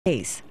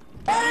It's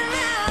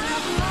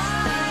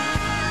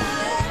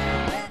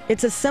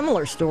a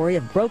similar story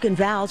of broken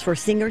vows for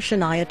singer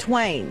Shania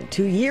Twain.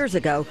 2 years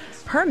ago,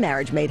 her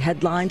marriage made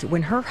headlines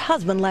when her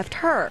husband left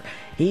her.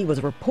 He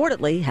was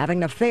reportedly having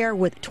an affair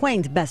with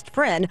Twain's best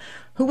friend,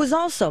 who was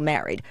also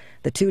married.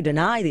 The two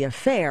deny the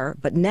affair,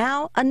 but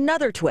now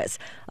another twist.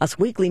 Us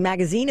Weekly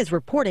magazine is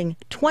reporting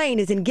Twain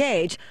is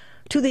engaged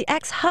to the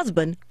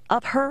ex-husband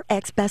of her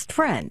ex-best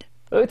friend.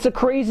 It's a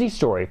crazy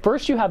story.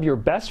 First, you have your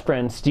best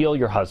friend steal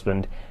your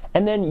husband,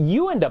 and then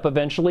you end up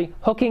eventually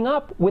hooking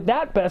up with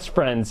that best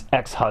friend's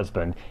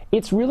ex-husband.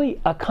 It's really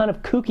a kind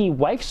of kooky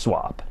wife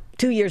swap.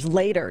 2 years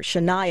later,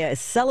 Shania is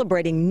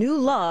celebrating new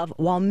love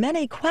while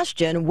many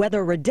question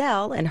whether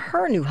Riddell and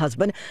her new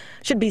husband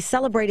should be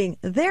celebrating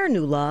their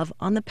new love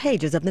on the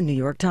pages of the New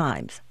York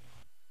Times.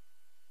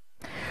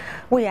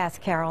 We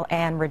asked Carol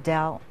Ann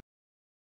Riddell